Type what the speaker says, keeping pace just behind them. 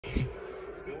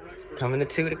Coming to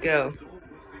 2 to go.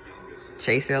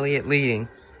 Chase Elliott leading.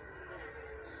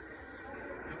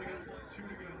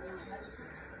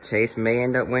 Chase may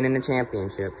end up winning the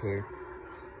championship here.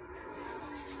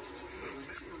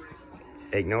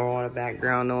 Ignore all the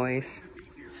background noise.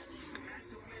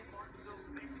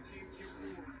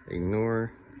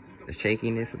 Ignore the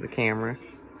shakiness of the camera.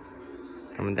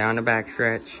 Coming down the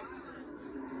backstretch.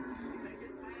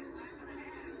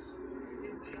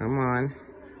 Come on.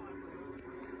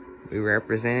 We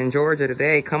representing Georgia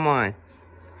today. Come on.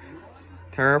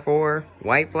 Turn 4,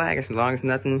 white flag. As long as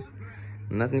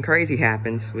nothing crazy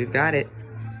happens, we've got it.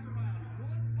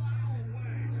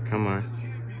 Come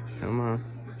on. Come on.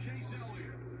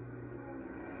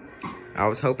 I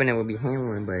was hoping it would be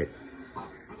Hamlin, but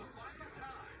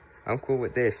I'm cool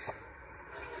with this.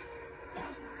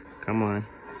 Come on.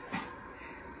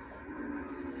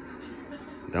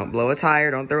 Don't blow a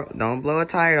tire. Don't blow a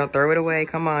tire. Don't throw it away.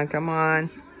 Come on. Come on.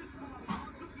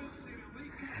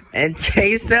 And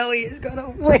Chase Elliott is gonna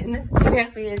win the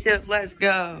championship. Let's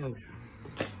go.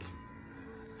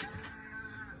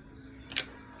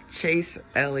 Chase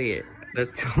Elliott, the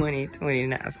 2020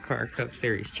 NASCAR Cup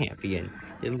Series champion.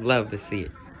 You'd love to see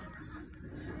it.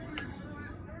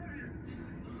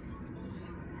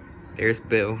 There's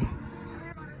Bill.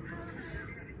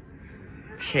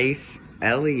 Chase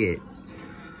Elliott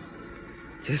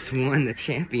just won the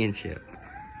championship.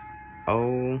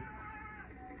 Oh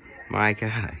my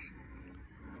gosh.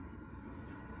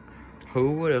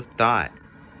 Who would have thought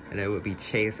that it would be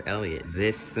Chase Elliott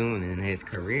this soon in his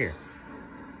career?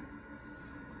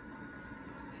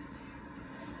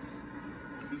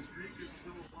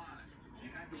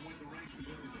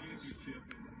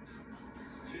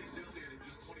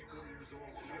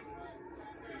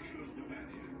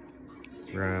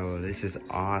 Bro, this is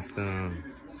awesome.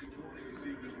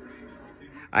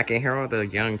 I can hear all the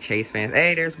young Chase fans.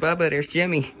 Hey, there's Bubba, there's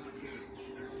Jimmy.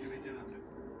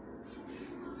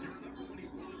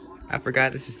 I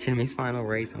forgot this is Jimmy's final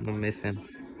race. I'm gonna miss him.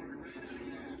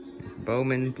 There's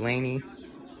Bowman, Blaney.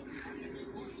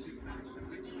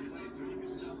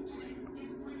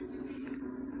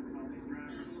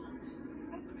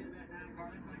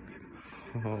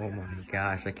 Oh my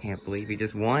gosh, I can't believe he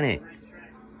just won it.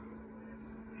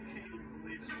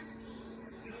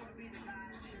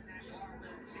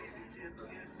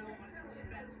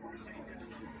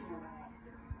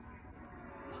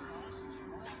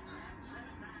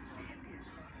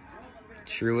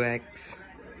 Truex.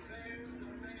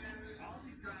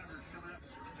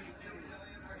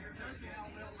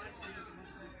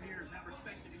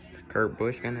 Is Kurt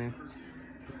Busch gonna?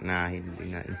 Nah, he didn't do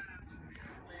nothing.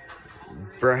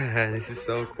 Bruh, this is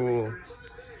so cool.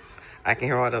 I can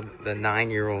hear all the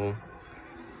 9-year-old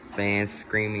fans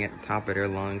screaming at the top of their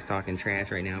lungs, talking trash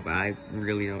right now, but I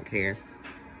really don't care.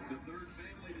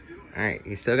 Alright,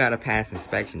 he still gotta pass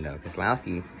inspection though.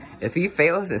 Keselowski, if he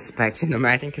fails inspection,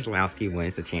 imagine Keselowski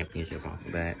wins the championship off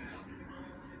of that.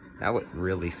 That would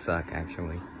really suck,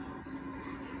 actually.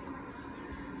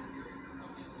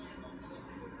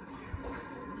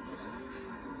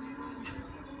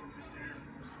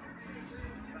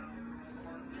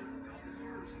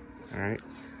 Alright,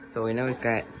 so we know he's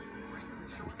got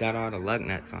all the lug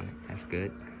nuts on it. That's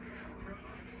good.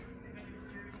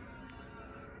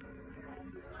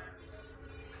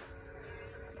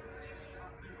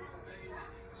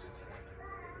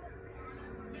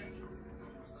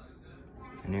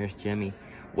 And there's Jimmy.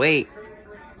 Wait,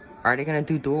 are they gonna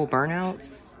do dual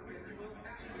burnouts?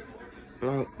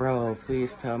 Bro,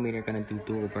 please tell me they're gonna do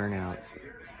dual burnouts.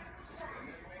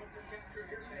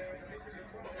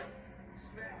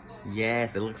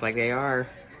 Yes, it looks like they are.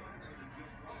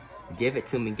 Give it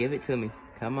to me, give it to me.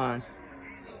 Come on.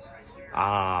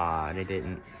 Ah, they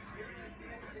didn't.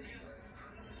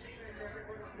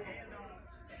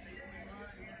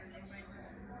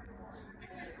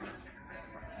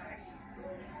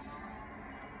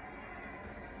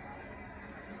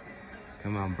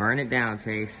 Come on, burn it down,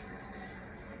 Chase.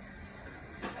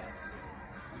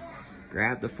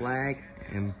 Grab the flag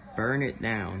and burn it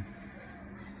down.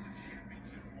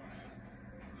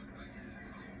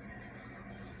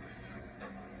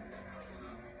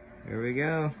 Here we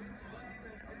go.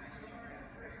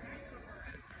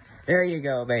 There you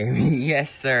go, baby. Yes,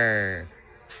 sir.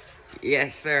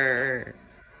 Yes, sir.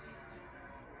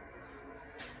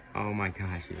 Oh my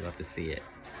gosh, you love to see it.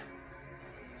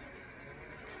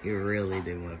 You really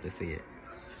do love to see it.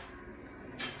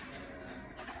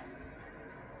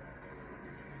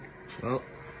 Well,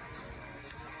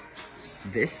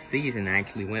 this season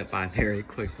actually went by very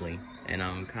quickly, and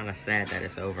I'm kind of sad that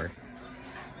it's over.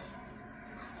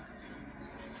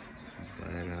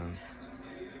 But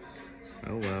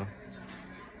Oh well.